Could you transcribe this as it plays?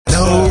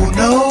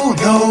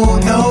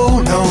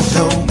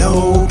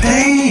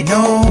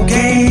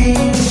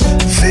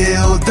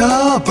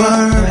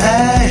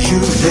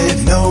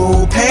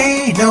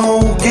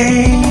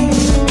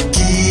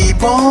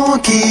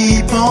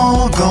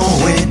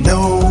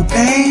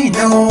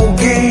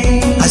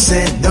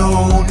said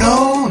no,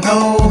 no,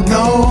 no,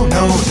 no,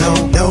 no,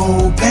 no,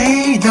 no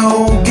pain,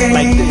 no gain.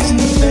 Like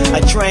this, I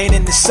train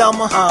in the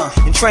summer,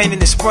 and train in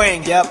the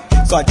spring, yep.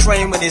 So I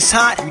train when it's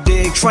hot, you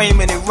dig, train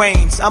when it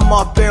rains. I'm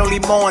up early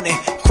morning,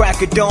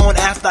 crack of dawn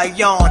after I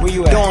yawn. Where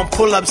you at? Doing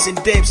pull-ups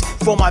and dips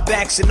for my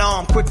backs and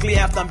arm. Quickly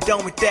after I'm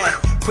done with that,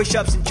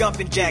 push-ups and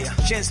jumping jacks.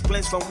 Chin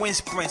splints from wind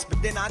sprints,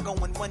 but then I go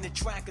and win the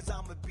track cause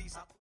I'm a beast.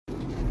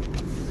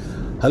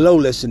 Hello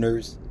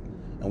listeners,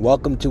 and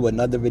welcome to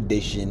another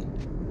edition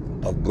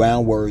of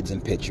Brown Words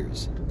and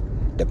Pictures,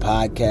 the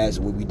podcast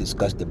where we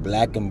discuss the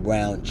black and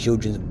brown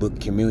children's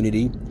book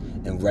community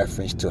in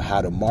reference to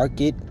how to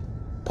market,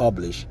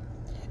 publish,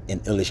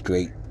 and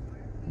illustrate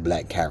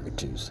black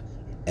characters,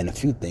 and a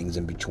few things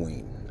in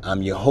between.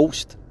 I'm your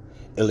host,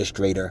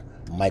 illustrator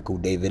Michael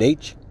David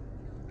H.,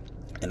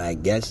 and I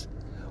guess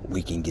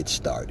we can get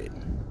started.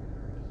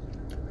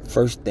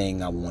 First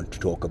thing I want to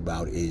talk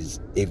about is,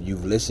 if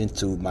you've listened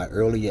to my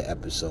earlier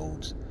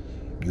episodes,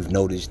 you've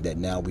noticed that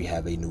now we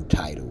have a new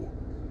title,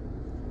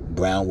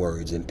 Brown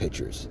Words and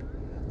Pictures.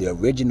 The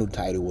original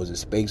title was a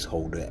space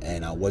holder,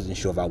 and I wasn't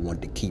sure if I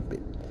wanted to keep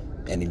it,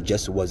 and it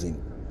just wasn't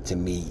to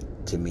me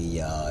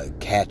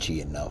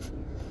catchy enough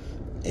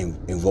and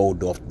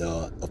rolled off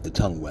the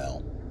tongue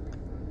well.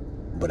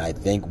 But I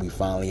think we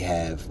finally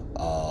have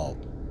a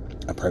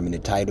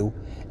permanent title,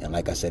 and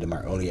like I said in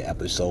my earlier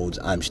episodes,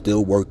 I'm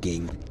still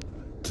working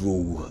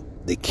through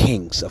the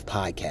kinks of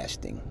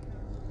podcasting.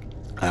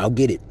 I'll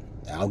get it.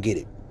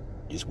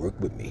 Just work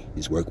with me.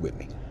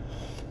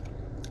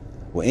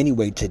 Well,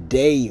 anyway,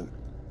 today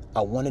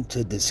I wanted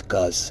to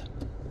discuss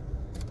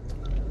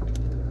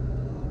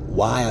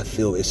why I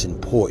feel it's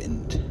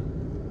important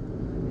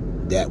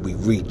that we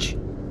reach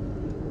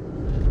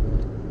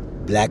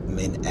black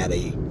men at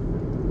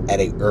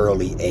an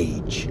early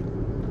age.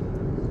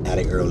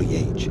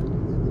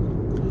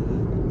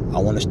 I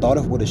want to start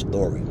off with a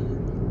story.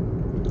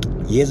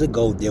 Years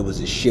ago, there was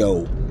a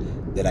show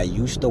that I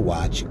used to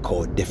watch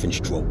called Different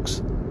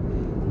Strokes.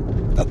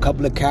 A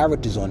couple of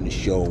characters on the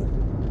show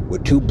were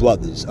two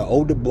brothers, an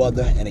older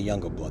brother and a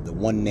younger brother,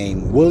 one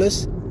named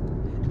Willis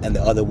and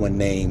the other one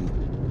named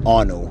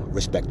Arnold,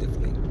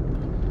 respectively.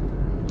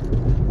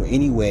 Well,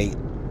 anyway,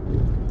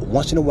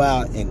 once in a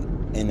while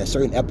in a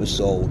certain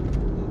episode,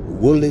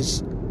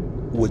 Willis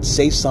would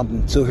say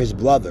something to his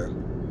brother,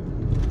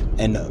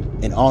 and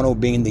Arnold,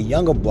 being the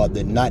younger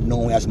brother, not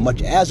knowing as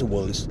much as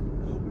Willis,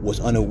 was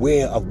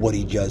unaware of what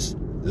he just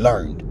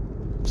learned.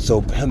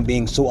 So him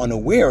being so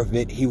unaware of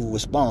it, he would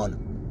respond,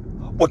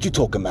 "What you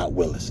talking about,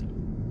 Willis?"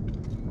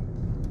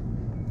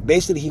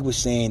 Basically, he was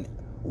saying,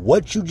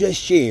 what you just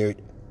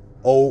shared,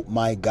 oh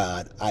my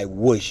God, I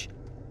wish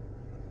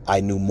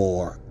I knew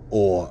more,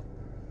 or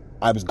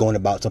I was going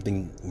about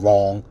something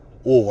wrong,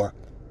 or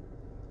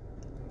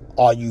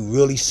are you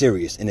really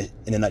serious? In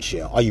a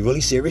nutshell, are you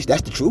really serious?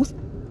 That's the truth.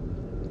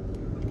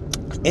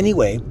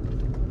 Anyway,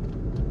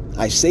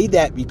 I say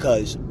that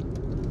because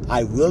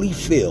I really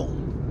feel,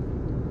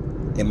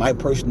 in my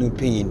personal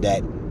opinion,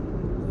 that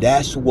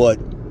that's what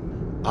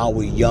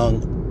our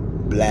young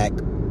black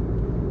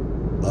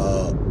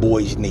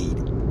boys need.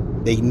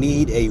 They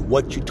need a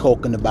 "what you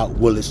talking about,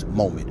 Willis"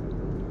 moment.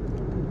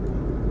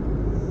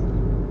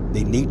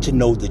 They need to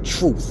know the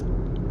truth,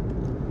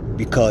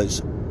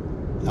 because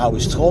I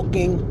was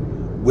talking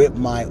with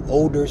my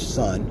oldest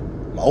son,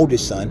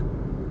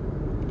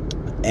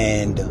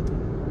 and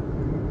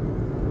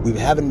we were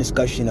having a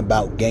discussion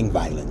about gang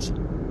violence,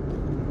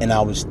 and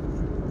I was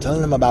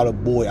telling him about a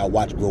boy I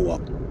watched grow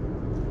up.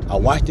 I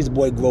watched this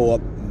boy grow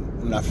up.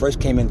 When I first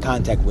came in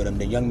contact with him,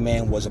 the young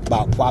man was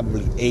about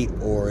probably 8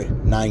 or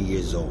 9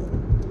 years old.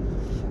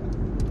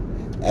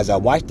 As I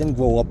watched him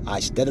grow up, I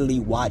steadily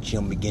watched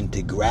him begin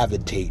to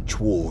gravitate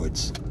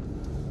towards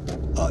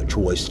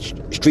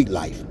street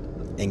life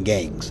and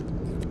gangs.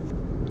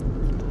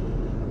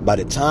 By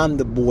the time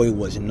the boy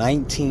was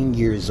 19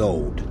 years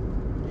old,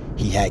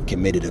 he had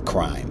committed a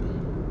crime.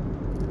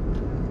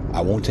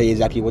 I won't tell you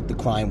exactly what the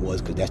crime was,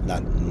 because that's not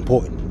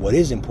important. What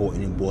is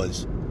important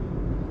was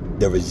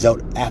the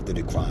result after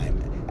the crime.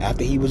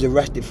 After he was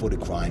arrested for the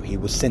crime, he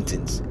was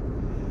sentenced.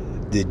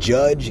 The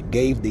judge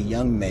gave the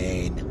young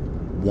man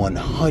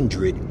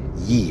 100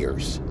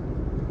 years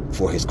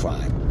for his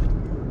crime.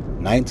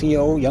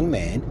 19-year-old young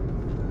man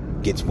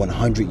gets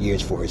 100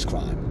 years for his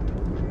crime.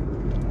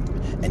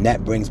 And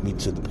that brings me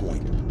to the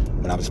point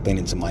when I was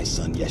explaining to my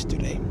son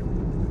yesterday.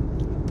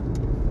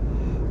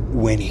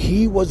 When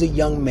he was a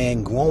young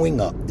man growing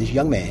up,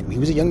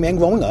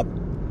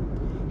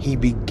 he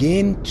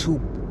began to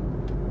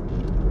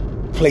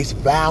place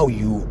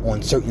value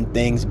on certain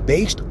things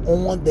based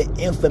on the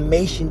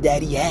information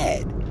that he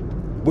had,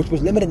 which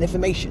was limited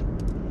information.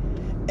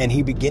 And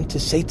he began to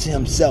say to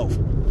himself,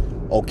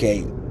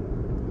 okay,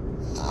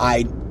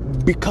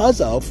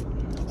 because of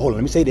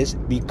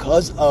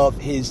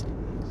his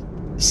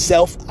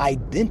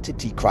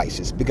self-identity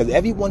crisis, because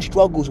everyone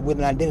struggles with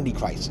an identity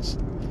crisis.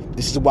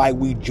 This is why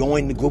we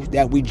join the groups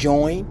that we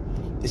join.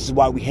 This is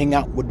why we hang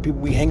out with the people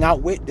we hang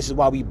out with. This is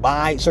why we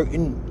buy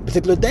certain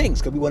particular things,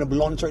 because we want to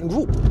belong to a certain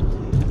group.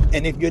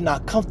 And if you're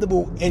not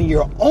comfortable in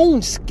your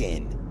own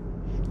skin,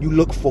 you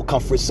look for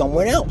comfort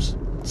somewhere else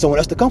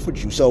to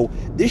comfort you. So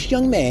this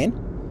young man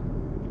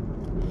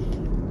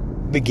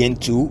began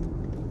to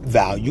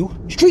value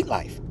street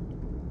life,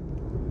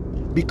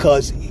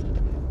 because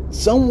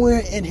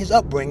somewhere in his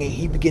upbringing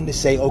he began to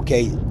say,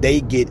 okay,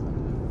 they get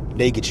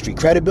street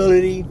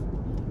credibility,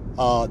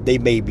 they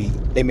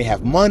may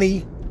have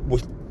money,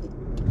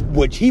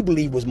 which he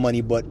believed was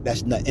money, but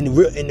that's not in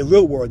the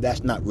real world.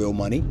 That's not real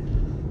money.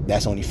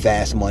 That's only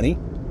fast money.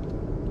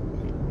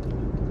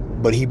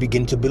 But he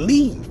began to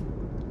believe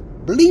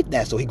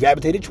that, so he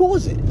gravitated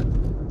towards it,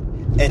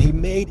 and he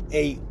made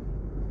a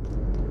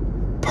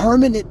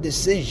permanent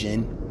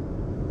decision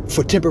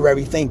for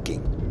temporary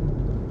thinking.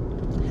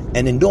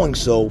 And in doing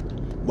so,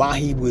 while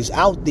he was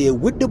out there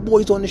with the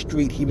boys on the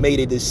street, he made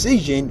a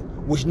decision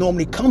which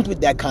normally comes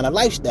with that kind of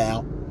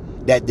lifestyle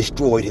that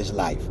destroyed his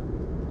life.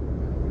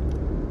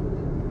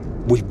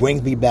 Which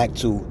brings me back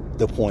to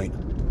the point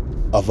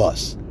of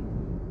us,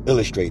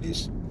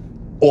 illustrators,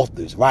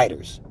 authors,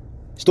 writers,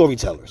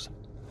 storytellers,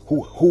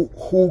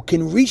 who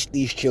can reach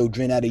these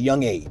children at a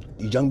young age,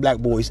 these young black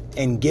boys,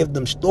 and give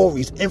them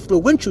stories,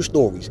 influential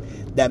stories,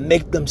 that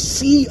make them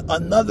see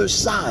another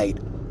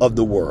side of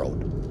the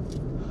world.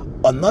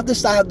 Another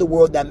side of the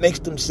world that makes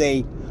them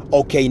say,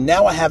 okay,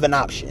 now I have an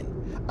option.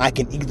 I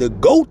can either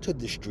go to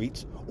the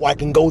streets, or I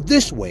can go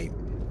this way.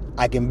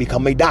 I can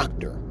become a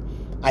doctor.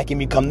 I can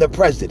become the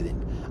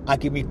president. I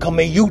can become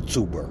a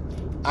YouTuber.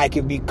 I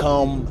can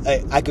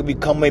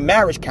become a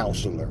marriage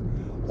counselor.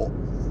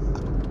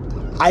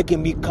 I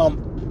can become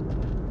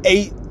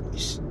a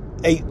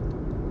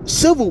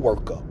civil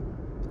worker.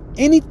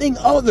 Anything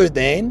other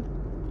than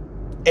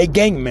a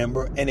gang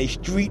member and a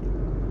street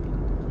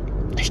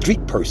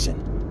person.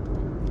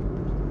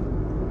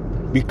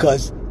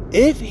 Because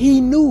if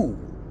he knew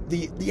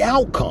the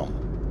outcome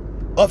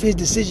of his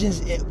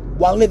decisions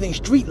while living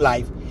street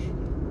life,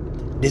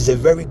 there's a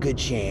very good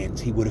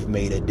chance he would have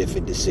made a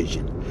different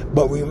decision.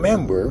 But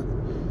remember,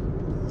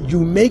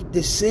 you make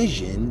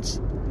decisions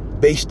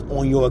based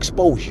on your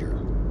exposure.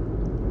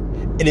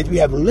 And if you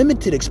have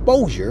limited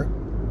exposure,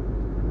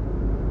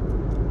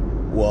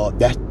 well,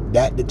 that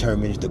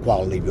determines the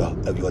quality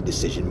of your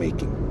decision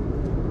making.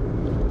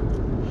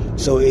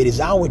 So it is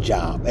our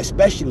job,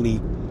 especially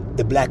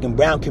the black and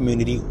brown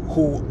community,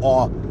 who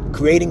are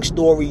creating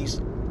stories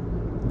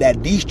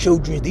that these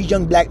children, these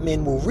young black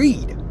men will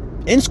read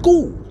in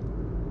school,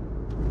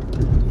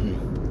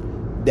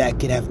 that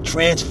can have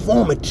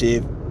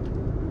transformative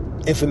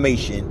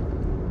information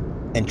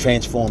and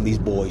transform these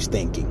boys'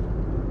 thinking.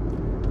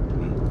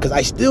 Because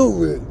I still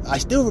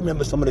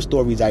remember some of the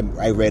stories I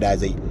read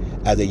as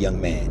a young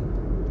man,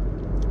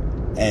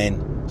 and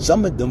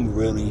some of them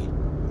really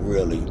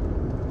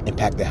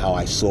impacted how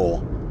I saw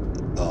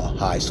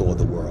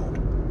the world.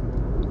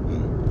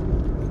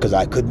 Because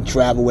I couldn't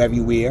travel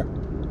everywhere.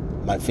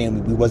 My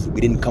family,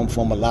 we didn't come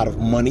from a lot of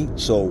money,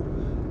 so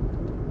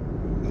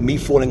me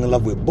falling in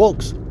love with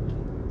books,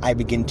 I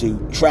began to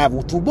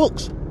travel through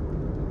books,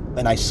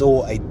 and I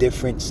saw a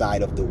different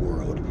side of the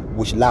world,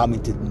 which allowed me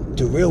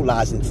to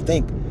realize and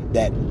think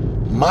that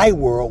my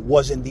world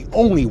wasn't the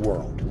only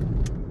world.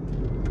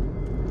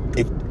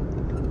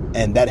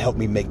 And that helped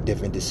me make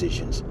different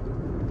decisions.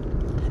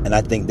 And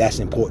I think that's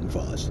important for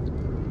us.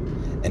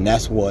 And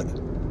that's what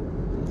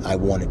I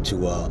wanted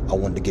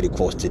to get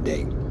across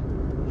today.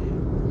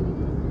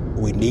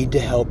 We need to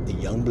help the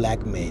young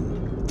black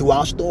men through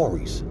our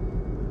stories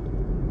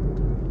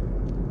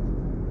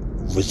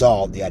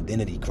resolve the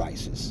identity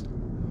crisis,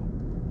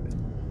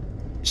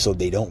 so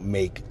they don't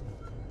make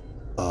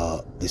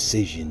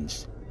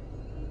decisions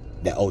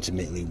that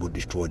ultimately will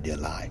destroy their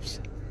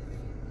lives,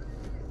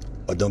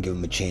 or don't give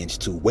them a chance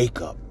to wake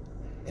up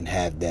and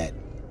have that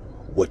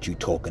 "what you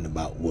talking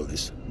about,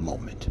 Willis"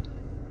 moment.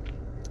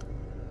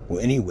 Well,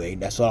 anyway,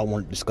 that's all I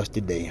wanted to discuss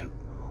today.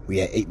 We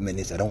had 8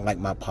 minutes. I don't like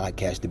my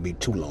podcast to be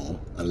too long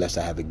unless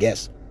I have a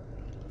guest.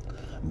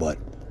 But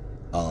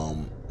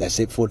that's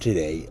it for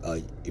today.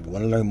 If you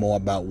want to learn more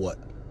about what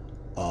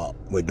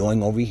we're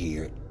doing over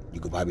here, you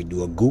could probably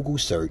do a Google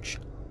search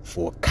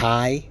for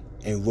Kai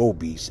and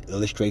Roby's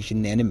illustration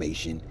and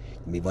animation.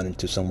 You may run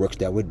into some works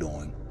that we're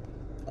doing.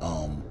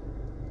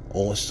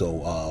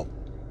 Also,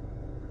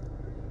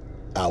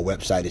 our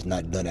website is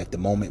not done at the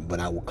moment, but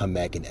I will come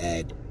back and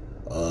add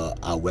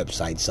our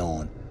websites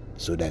on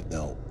so that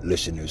the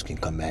listeners can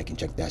come back and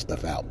check that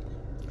stuff out.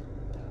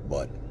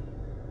 But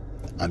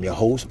I'm your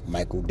host,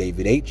 Michael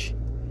David H.,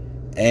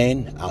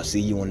 and I'll see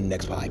you on the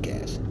next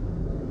podcast.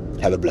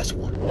 Have a blessed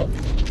one.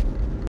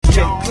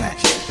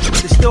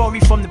 The story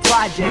from the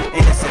project,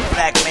 innocent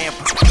black man.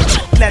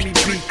 Let me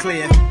be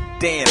clear.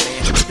 Damn,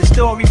 man. The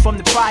story from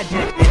the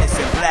project,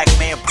 innocent black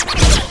man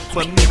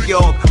from New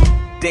York.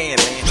 Damn,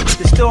 man.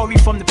 The story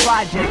from the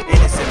project,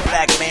 innocent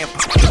black man.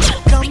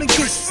 Come and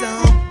get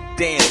some.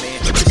 Damn, man.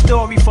 The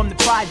story from the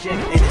project,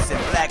 innocent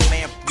black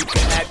man. You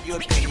can have your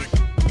opinion.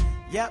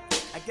 Yep,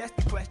 I guess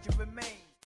the question remains.